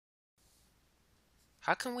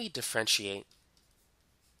How can we differentiate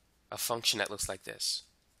a function that looks like this?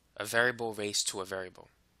 A variable raised to a variable.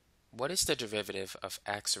 What is the derivative of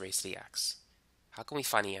x raised to the x? How can we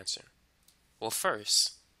find the answer? Well,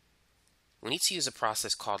 first, we need to use a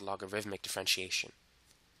process called logarithmic differentiation.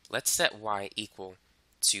 Let's set y equal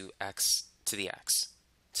to x to the x.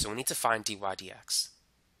 So we need to find dy dx.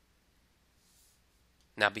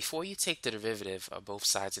 Now, before you take the derivative of both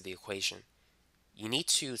sides of the equation, you need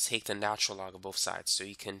to take the natural log of both sides. So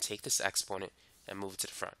you can take this exponent and move it to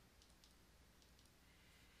the front.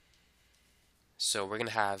 So we're going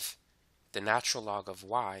to have the natural log of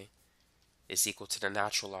y is equal to the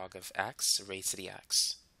natural log of x raised to the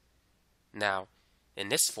x. Now, in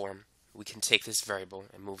this form, we can take this variable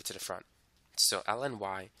and move it to the front. So ln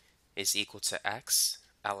y is equal to x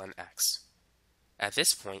ln x. At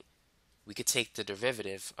this point, we could take the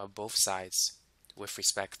derivative of both sides with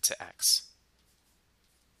respect to x.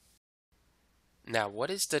 Now, what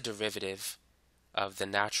is the derivative of the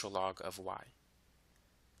natural log of y?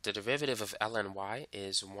 The derivative of ln y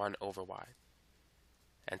is 1 over y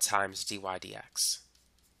and times dy dx.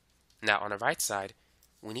 Now, on the right side,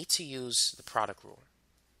 we need to use the product rule.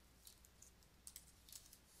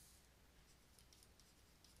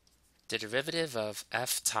 The derivative of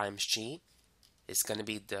f times g is going to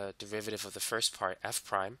be the derivative of the first part f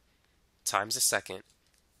prime times the second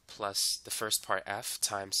plus the first part f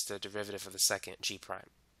times the derivative of the second g prime.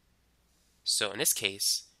 So in this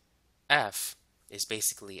case, f is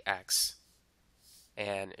basically x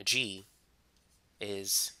and g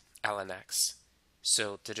is ln x.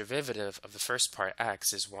 So the derivative of the first part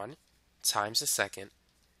x is 1 times the second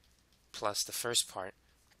plus the first part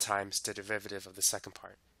times the derivative of the second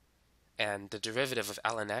part. And the derivative of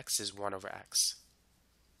ln x is 1 over x.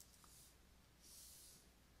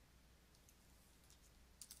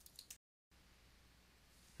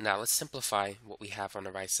 Now let's simplify what we have on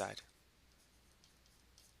the right side.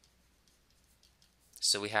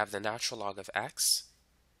 So we have the natural log of x,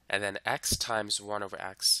 and then x times 1 over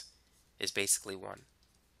x is basically 1.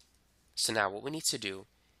 So now what we need to do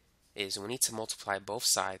is we need to multiply both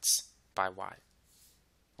sides by y.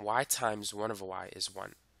 Y times 1 over y is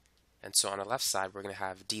 1. And so on the left side, we're going to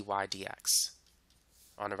have dy dx.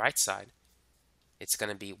 On the right side, it's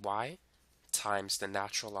going to be y times the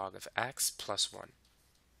natural log of x plus 1.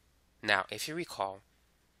 Now, if you recall,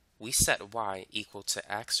 we set y equal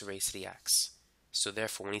to x raised to the x. So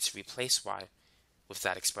therefore, we need to replace y with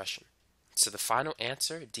that expression. So the final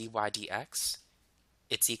answer, dy dx,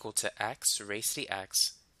 it's equal to x raised to the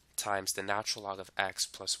x times the natural log of x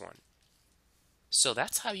plus 1. So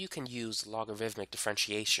that's how you can use logarithmic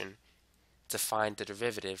differentiation to find the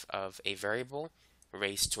derivative of a variable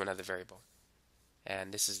raised to another variable.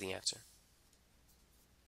 And this is the answer.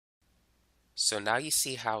 So now you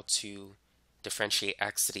see how to differentiate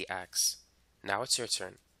x to the x. Now it's your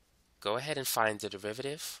turn. Go ahead and find the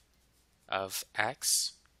derivative of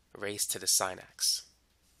x raised to the sine x.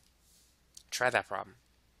 Try that problem.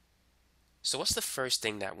 So what's the first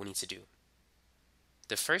thing that we need to do?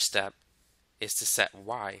 The first step is to set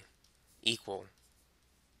y equal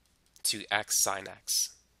to x sine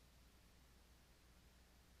x.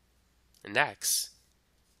 Next,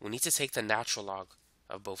 we need to take the natural log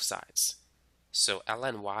of both sides. So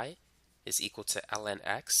ln y is equal to ln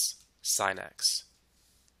x sine x.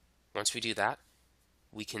 Once we do that,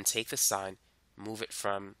 we can take the sign, move it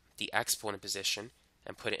from the exponent position,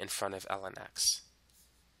 and put it in front of ln x.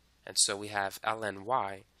 And so we have ln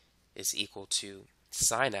y is equal to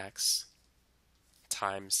sine x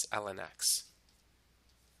times ln x.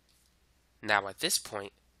 Now at this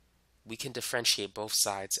point, we can differentiate both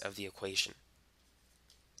sides of the equation.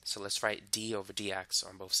 So let's write d over dx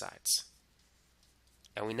on both sides.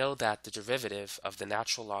 And we know that the derivative of the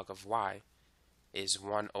natural log of y is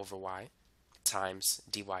 1 over y times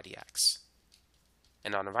dy dx.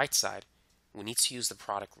 And on the right side, we need to use the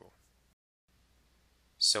product rule.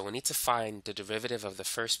 So we need to find the derivative of the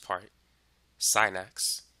first part, sine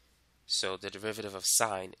x. So the derivative of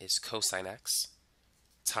sine is cosine x,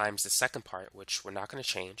 times the second part, which we're not going to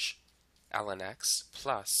change, ln x,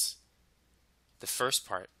 plus the first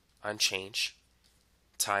part, unchanged,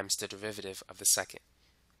 times the derivative of the second.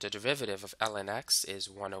 The derivative of ln x is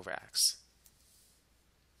 1 over x.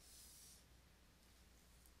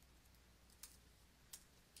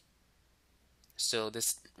 So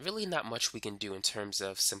there's really not much we can do in terms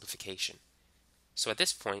of simplification. So at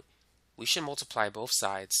this point, we should multiply both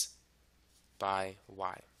sides by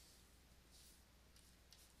y.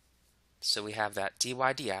 So we have that dy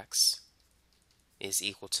dx is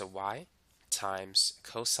equal to y times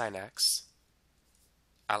cosine x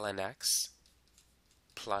ln x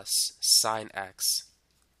plus sine x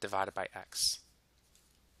divided by x.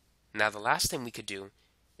 Now the last thing we could do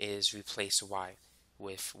is replace y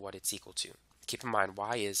with what it's equal to. Keep in mind,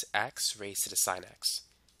 y is x raised to the sine x.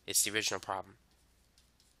 It's the original problem.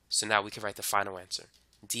 So now we can write the final answer.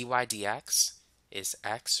 dy dx is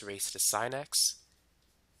x raised to the sine x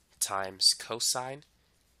times cosine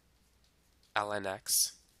ln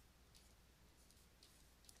x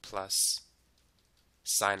plus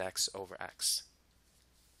sine x over x.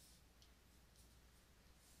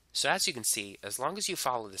 So as you can see, as long as you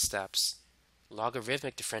follow the steps,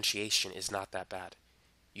 logarithmic differentiation is not that bad.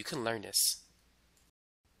 You can learn this.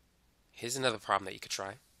 Here's another problem that you could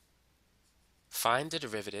try. Find the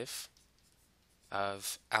derivative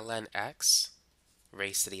of ln x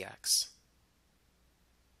raised to the x.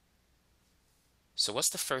 So what's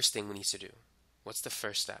the first thing we need to do? What's the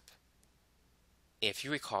first step? If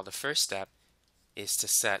you recall, the first step is to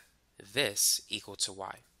set this equal to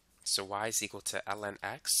y. So y is equal to ln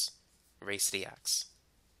x raised to the x.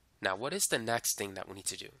 Now what is the next thing that we need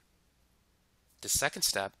to do? The second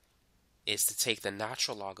step is to take the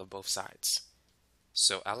natural log of both sides.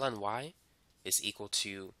 So ln y is equal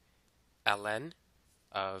to ln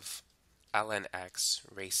of ln x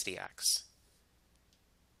raised to the x.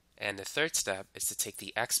 And the third step is to take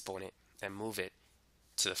the exponent and move it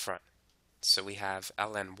to the front. So we have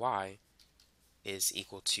ln y is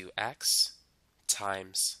equal to x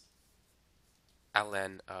times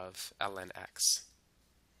ln of ln x.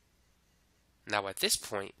 Now at this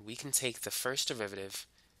point, we can take the first derivative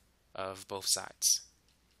of both sides.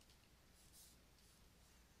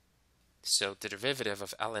 So the derivative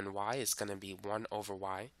of ln y is going to be 1 over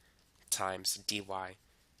y times dy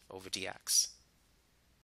over dx.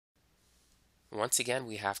 Once again,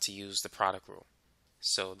 we have to use the product rule.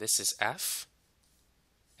 So this is f,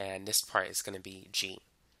 and this part is going to be g.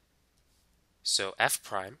 So f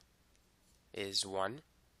prime is 1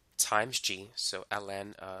 times g, so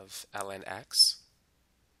ln of ln x,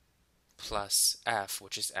 plus f,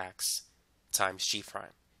 which is x, times g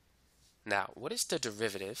prime. Now, what is the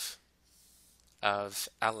derivative of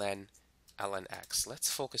ln x? Let's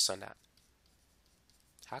focus on that.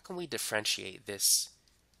 How can we differentiate this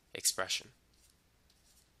expression?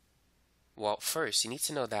 Well, first, you need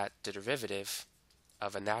to know that the derivative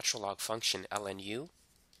of a natural log function ln u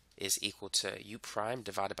is equal to u prime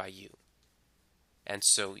divided by u. And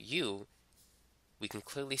so u, we can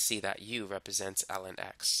clearly see that u represents ln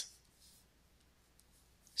x.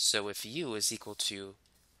 So if u is equal to,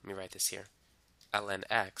 let me write this here, ln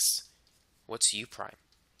x, what's u prime?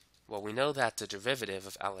 Well, we know that the derivative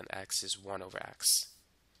of ln x is 1 over x.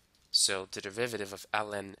 So the derivative of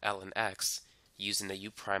ln x, using the u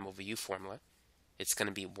prime over u formula, it's going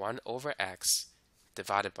to be 1 over x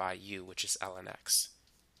divided by u, which is ln x.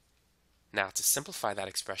 Now, to simplify that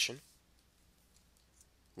expression,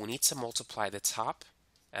 we need to multiply the top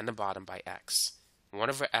and the bottom by x. 1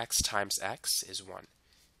 over x times x is 1.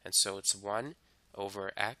 And so it's 1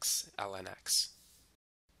 over x ln x.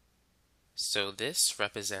 So this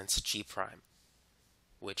represents g prime,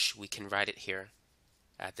 which we can write it here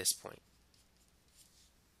at this point.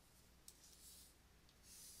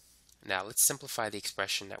 Now let's simplify the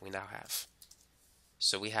expression that we now have.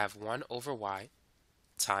 So we have 1 over y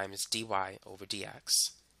times dy over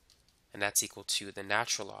dx, and that's equal to the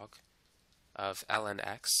natural log of ln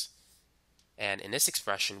x. And in this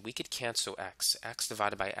expression, we could cancel x. X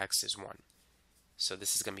divided by x is 1. So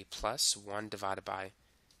this is going to be plus 1 divided by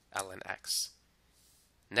ln x.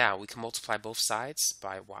 Now we can multiply both sides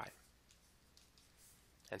by y.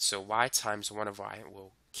 And so y times 1 of y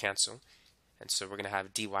will cancel. And so we're going to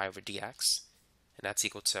have dy over dx, and that's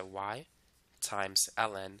equal to y times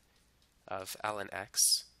ln of ln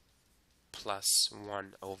x plus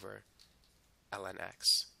 1 over ln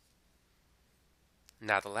x.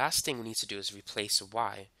 Now the last thing we need to do is replace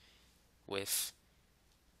y with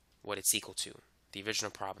what it's equal to, the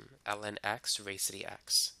original problem, ln x raised to the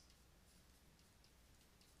x.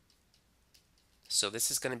 So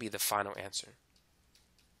this is going to be the final answer.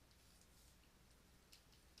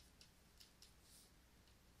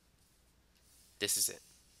 This is it.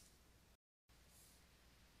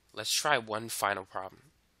 Let's try one final problem.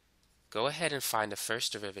 Go ahead and find the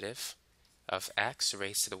first derivative of x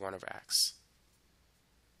raised to the 1 over x.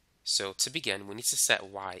 So to begin, we need to set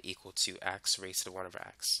y equal to x raised to the 1 over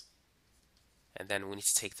x. And then we need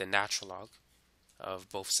to take the natural log of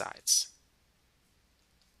both sides.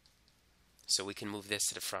 So we can move this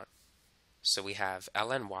to the front. So we have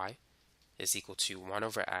ln y is equal to 1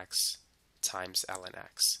 over x times ln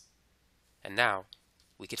x. And now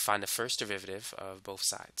we could find the first derivative of both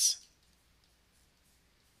sides.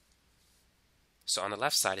 So on the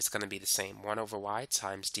left side, it's going to be the same, 1 over y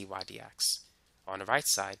times dy dx. On the right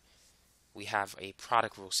side, we have a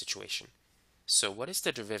product rule situation. So what is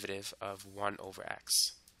the derivative of 1 over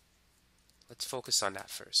x? Let's focus on that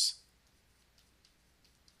first.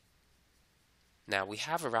 Now we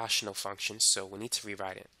have a rational function, so we need to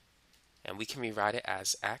rewrite it. And we can rewrite it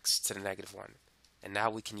as x to the negative 1. And now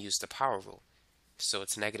we can use the power rule. So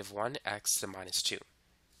it's negative 1 x to the minus 2.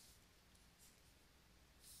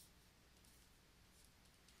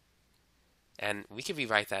 And we can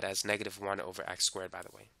rewrite that as negative 1 over x squared, by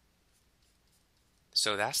the way.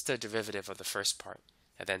 So that's the derivative of the first part,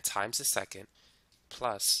 and then times the second,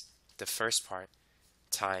 plus the first part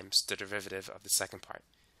times the derivative of the second part.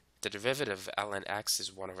 The derivative of ln x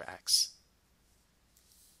is 1 over x.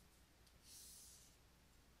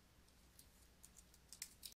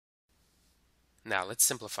 Now let's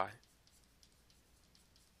simplify.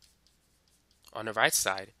 On the right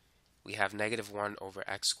side, we have negative 1 over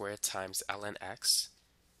x squared times ln x.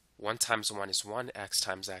 1 times 1 is 1, x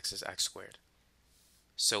times x is x squared.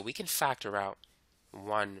 So we can factor out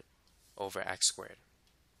 1 over x squared.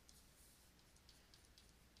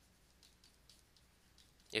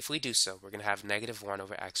 If we do so, we're going to have negative 1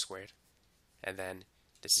 over x squared, and then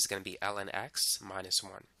this is going to be ln x minus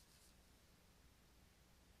 1.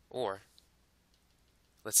 Or,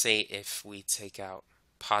 let's say if we take out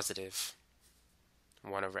positive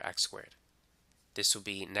 1 over x squared, this will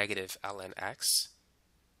be negative ln x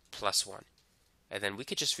plus 1. And then we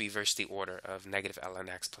could just reverse the order of negative ln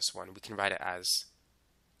x plus 1. We can write it as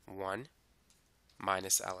 1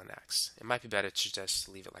 minus ln x. It might be better to just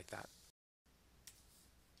leave it like that.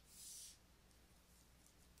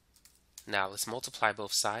 Now let's multiply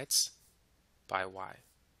both sides by y.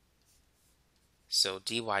 So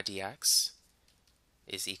dy dx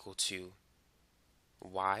is equal to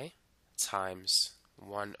y times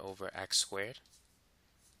 1 over x squared,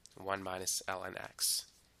 1 minus ln x.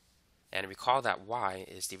 And recall that y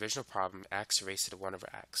is the original problem, x raised to the 1 over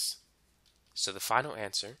x. So the final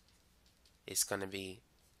answer is going to be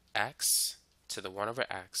x to the 1 over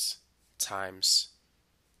x times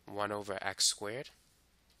 1 over x squared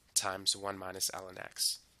times 1 minus ln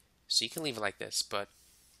x. So you can leave it like this, but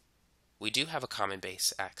we do have a common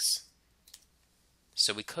base, x.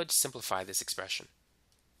 So we could simplify this expression.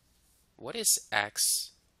 What is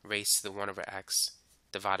x raised to the 1 over x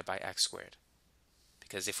divided by x squared?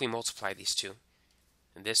 Because if we multiply these two,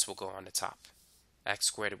 this will go on the top. X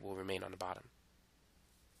squared will remain on the bottom.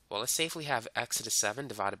 Well, let's say if we have x to the 7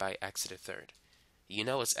 divided by x to the third. You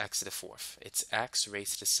know it's x to the fourth. It's x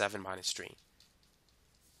raised to the 7 minus 3.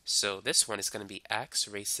 So this one is going to be x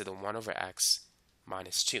raised to the 1 over x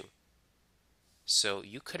minus 2. So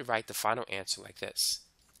you could write the final answer like this.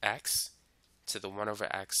 X to the 1 over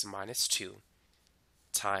x minus 2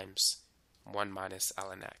 times 1 minus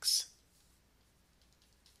ln x.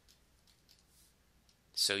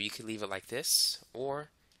 So you could leave it like this, or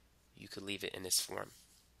you could leave it in this form.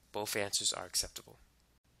 Both answers are acceptable.